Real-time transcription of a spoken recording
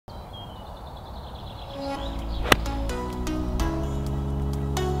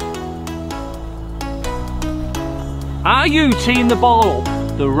Are you teeing the ball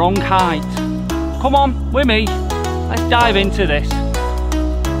up the wrong height? Come on, with me, let's dive into this.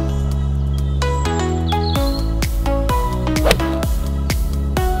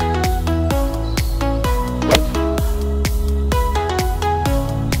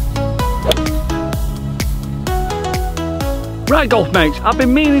 Right golf mates, I've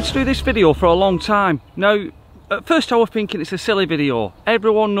been meaning to do this video for a long time. Now, at first I was thinking it's a silly video.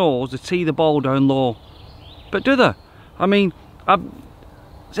 Everyone knows to tee the ball down low. But do they? I mean, I've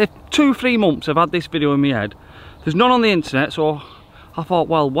say 2-3 months I've had this video in my head. There's none on the internet, so I thought,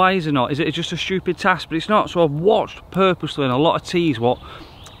 well, why is it not? Is it just a stupid task? But it's not. So I've watched purposely in a lot of tees what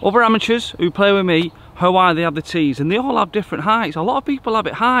other amateurs who play with me, how high they have the tees, and they all have different heights. A lot of people have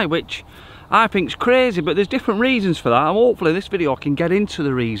it high, which I think is crazy, but there's different reasons for that, and hopefully this video can get into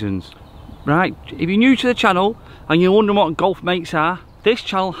the reasons. Right, if you're new to the channel and you're wondering what golf mates are, this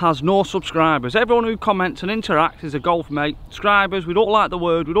channel has no subscribers. Everyone who comments and interacts is a golf mate. Subscribers, we don't like the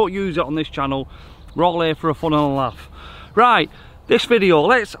word, we don't use it on this channel. We're all here for a fun and a laugh. Right, this video,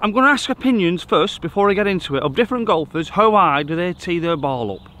 I'm going to ask opinions first before I get into it of different golfers. How high do they tee their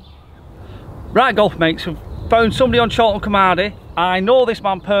ball up? Right golf mates, I've found somebody on Charlton Commodity. I know this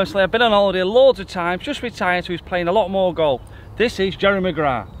man personally, I've been on holiday loads of times, just retired, so he's playing a lot more golf. This is Jerry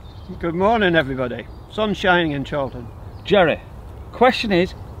McGrath. Good morning everybody. Sun shining in Charlton. Jerry, question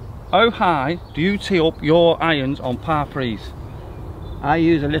is, how high do you tee up your irons on par threes? I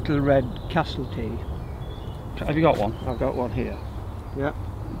use a little red castle tee. Have you got one? I've got one here. Yeah.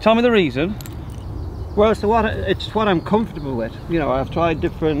 Tell me the reason. Well, it's what I'm comfortable with. You know, I've tried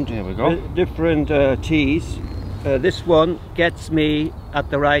different tees. This one gets me at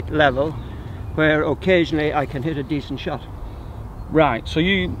the right level, where occasionally I can hit a decent shot. Right. So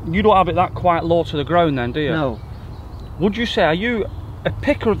you don't have it that quite low to the ground, then, do you? No. Would you say, are you a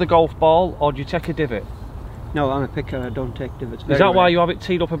picker of the golf ball, or do you take a divot? No, I'm a picker. I don't take divots. Is that why you have it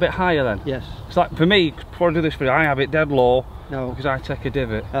teed up a bit higher then? Yes. It's like for me, before I do this video, I have it dead low. No. Because I take a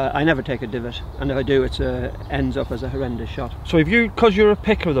divot. I never take a divot, and if I do, it ends up as a horrendous shot. So because you're a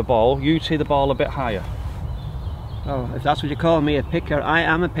picker of the ball, you tee the ball a bit higher. Oh, if that's what you call me, a picker, I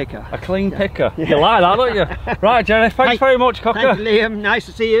am a picker. A clean picker. Yeah. You like that, don't you? Right, Jerry, thanks very much, Cocker. Thank you, Liam. Nice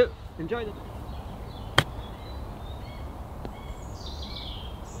to see you. Enjoy the...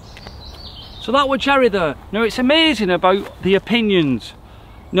 So that was Jerry there. Now it's amazing about the opinions.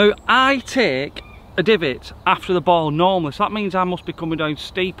 Now I take a divot after the ball normally, so that means I must be coming down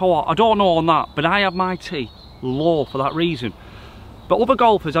steep or what. I don't know on that, but I have my tee low for that reason. But other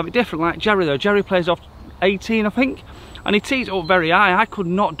golfers have it different, like Jerry there. Jerry plays off 18 I think, and he tees it up very high. I could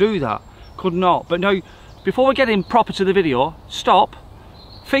not do that, could not. But now, before we get in proper to the video, stop.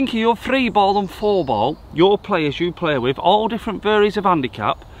 Think of your 3-ball and 4-ball, your players you play with, all different varies of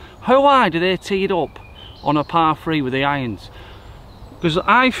handicap. How high do they tee it up on a par 3 with the irons? Because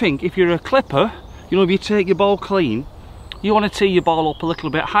I think if you're a clipper, you know, if you take your ball clean, you want to tee your ball up a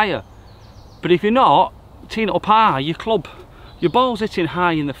little bit higher. But if you're not, teeing it up high, your ball's hitting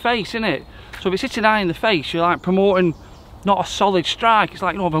high in the face, isn't it? So if it's hitting high in the face, you're like promoting not a solid strike. It's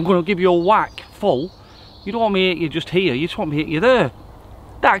like, no, if I'm going to give you a whack full, you don't want me to hit you just here, you just want me to hit you there.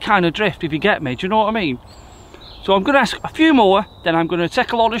 That kind of drift, if you get me, do you know what I mean? So I'm going to ask a few more, then I'm going to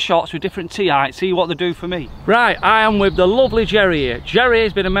take a lot of shots with different tee heights, see what they do for me. Right, I am with the lovely Jerry here. Jerry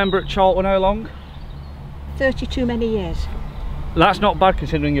has been a member at Charlton how long? 32 many years. That's not bad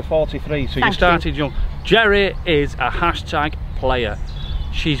considering you're 43, so you started young. Jerry is a hashtag player.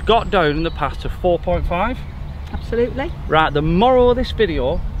 She's got down in the past to 4.5. Absolutely. Right, the moral of this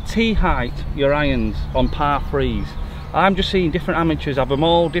video, tee height your irons on par 3s. I'm just seeing different amateurs have them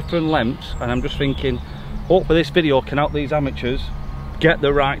all different lengths, and I'm just thinking, hopefully this video can help these amateurs get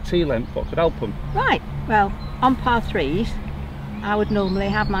the right tee length, what could help them. Right, well, on par 3s, I would normally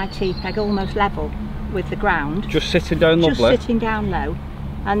have my tee peg almost level with the ground. Just sitting down lovely? Just sitting down low,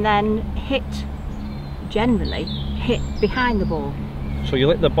 and then generally hit behind the ball. So you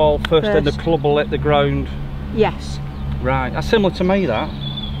lick the ball first, then the club will lick the ground? Yes. Right, that's similar to me that.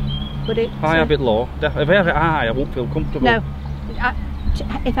 But I have it low. If I have it high, I won't feel comfortable. No,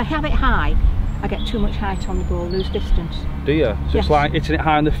 if I have it high, I get too much height on the ball, lose distance. Do you? So yes. It's like hitting it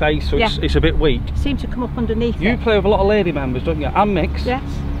high in the face, so it's a bit weak. Seem to come up underneath You play with a lot of lady members, don't you? And mixed. Yes.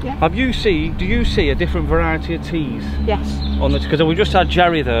 Yeah. Do you see a different variety of tees? Yes. On this, because we just had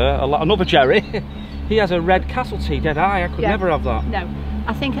Jerry there, another Jerry. He has a red castle tee dead high. I could never have that. No,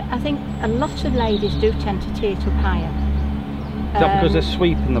 I think a lot of ladies do tend to tee it up higher. Is that because they're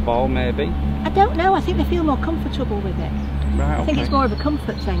sweeping the ball, maybe? I don't know. I think they feel more comfortable with it. Right, I think okay. it's more of a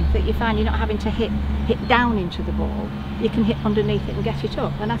comfort thing, that you find you're not having to hit down into the ball. You can hit underneath it and get it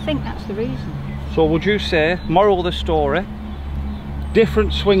up, and I think that's the reason. So would you say, moral of the story,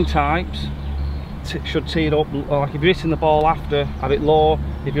 different swing types should tee it up, like if you're hitting the ball after, have it low,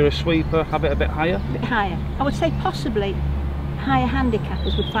 if you're a sweeper, have it a bit higher? A bit higher. I would say possibly higher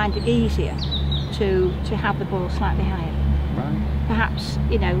handicappers would find it easier to have the ball slightly higher. Right. Perhaps,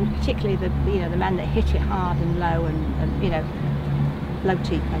 you know, particularly the men that hit it hard and low and you know, low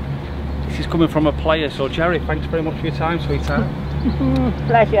tee peg. This is coming from a player, so Jerry, thanks very much for your time, sweetheart.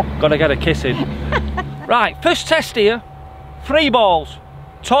 Pleasure. Gotta get a kiss in. Right, first test here, 3 balls.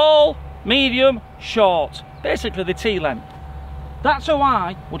 Tall, medium, short. Basically the tee length. That's how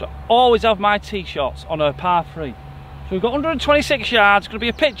I would always have my tee shots on a par 3. So we've got 126 yards, going to be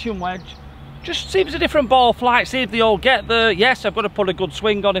a pitching wedge. Just see if it's a different ball flight, see if they all get there. Yes, I've got to put a good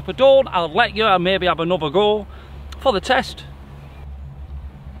swing on. If I don't, I'll let you and maybe have another go for the test.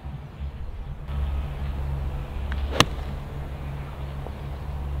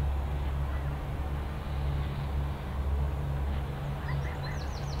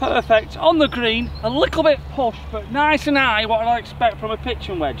 Perfect, on the green, a little bit pushed, but nice and high, what I expect from a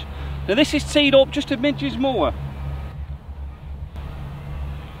pitching wedge. Now this is teed up just a midges mower.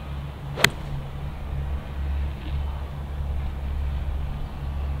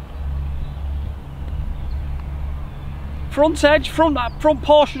 Front edge, front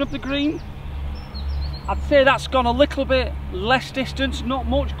portion of the green, I'd say that's gone a little bit less distance, not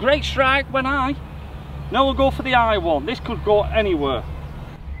much. Great strike when high. Now we'll go for the high one. This could go anywhere.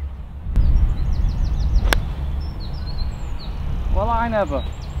 Well, I never.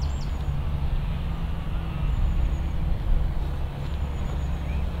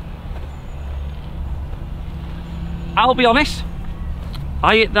 I'll be honest,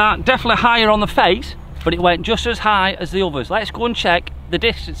 I hit that definitely higher on the face, but it went just as high as the others. Let's go and check the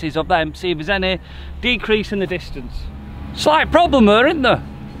distances of them, see if there's any decrease in the distance. Slight problem there, isn't there?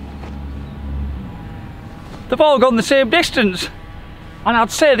 They've all gone the same distance, and I'd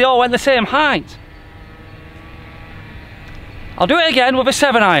say they all went the same height. I'll do it again with a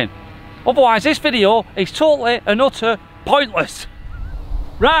 7-iron. Otherwise this video is totally and utter pointless.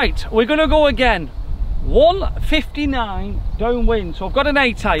 Right, we're going to go again. 159 downwind. So I've got an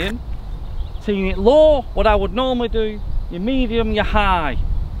 8-iron. Teeing it low, what I would normally do, your medium, your high.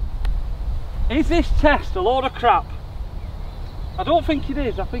 Is this test a load of crap? I don't think it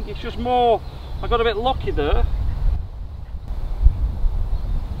is. I think it's just more, I got a bit lucky there.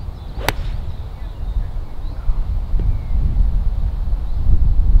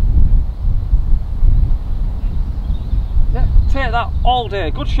 Yeah, take that all day.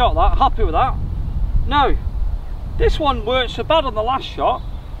 Good shot that, happy with that. Now, this one weren't so bad on the last shot.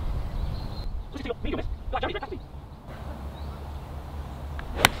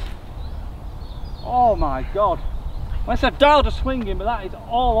 Oh my god. When I said dialed a swinging, but that is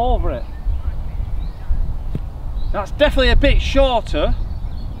all over it. That's definitely a bit shorter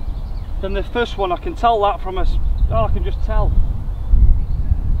than the first one. I can tell that from I can just tell.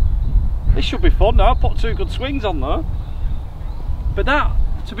 This should be fun now. I put 2 good swings on there. But that,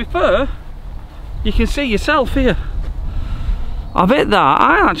 to be fair, you can see yourself here. I've hit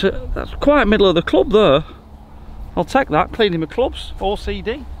that. That's quite middle of the club there. I'll take that, cleaning my clubs,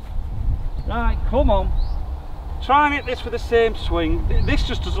 OCD. Right, come on. Try and hit this with the same swing. This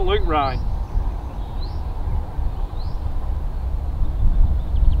just doesn't look right.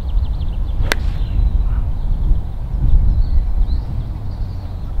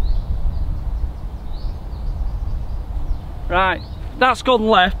 Right, that's gone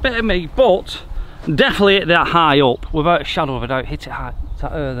left, bit of me, but definitely hit that high up, without a shadow of a doubt. Hit it high. Is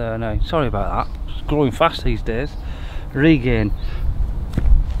that her there now? Sorry about that. It's growing fast these days. Regain.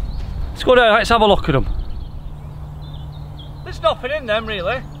 Let's go down, let's have a look at them. There's nothing in them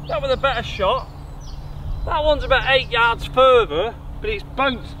really. That was a better shot. That one's about 8 yards further, but it's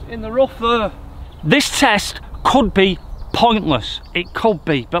bounced in the rough there. This test could be pointless. It could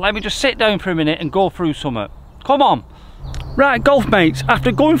be, but let me just sit down for a minute and go through something. Come on. Right, golf mates,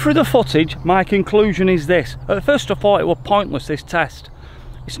 after going through the footage, my conclusion is this. At first I thought it was pointless, this test.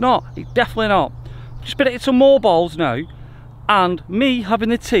 It's not, it's definitely not. Just been hitting some more balls now, and me having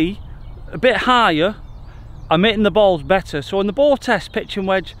the tee a bit higher, I'm hitting the balls better. So in the ball test, pitch and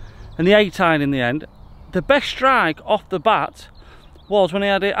wedge, and the 8-iron in the end, the best strike off the bat was when I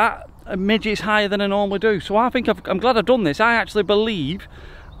had it at midges higher than I normally do. So I think I'm glad I've done this. I actually believe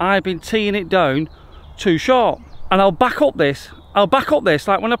I've been teeing it down too short. And I'll back up this,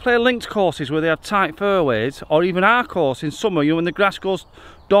 like when I play linked courses where they have tight fairways, or even our course in summer, you know, when the grass goes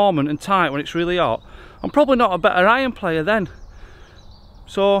dormant and tight when it's really hot, I'm probably not a better iron player then.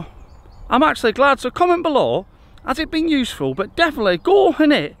 So I'm actually glad. So comment below, has it been useful? But definitely go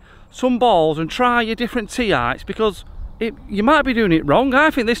and hit some balls and try your different tee heights, because you might be doing it wrong.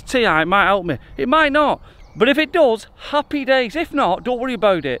 I think this tee height might help me. It might not. But if it does, happy days. If not, don't worry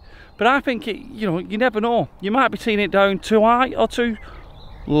about it. But I think you know, you never know. You might be teeing it down too high or too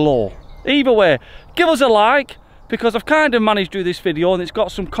low. Either way, give us a like, because I've kind of managed to do this video and it's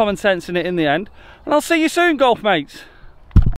got some common sense in it in the end. And I'll see you soon, golf mates.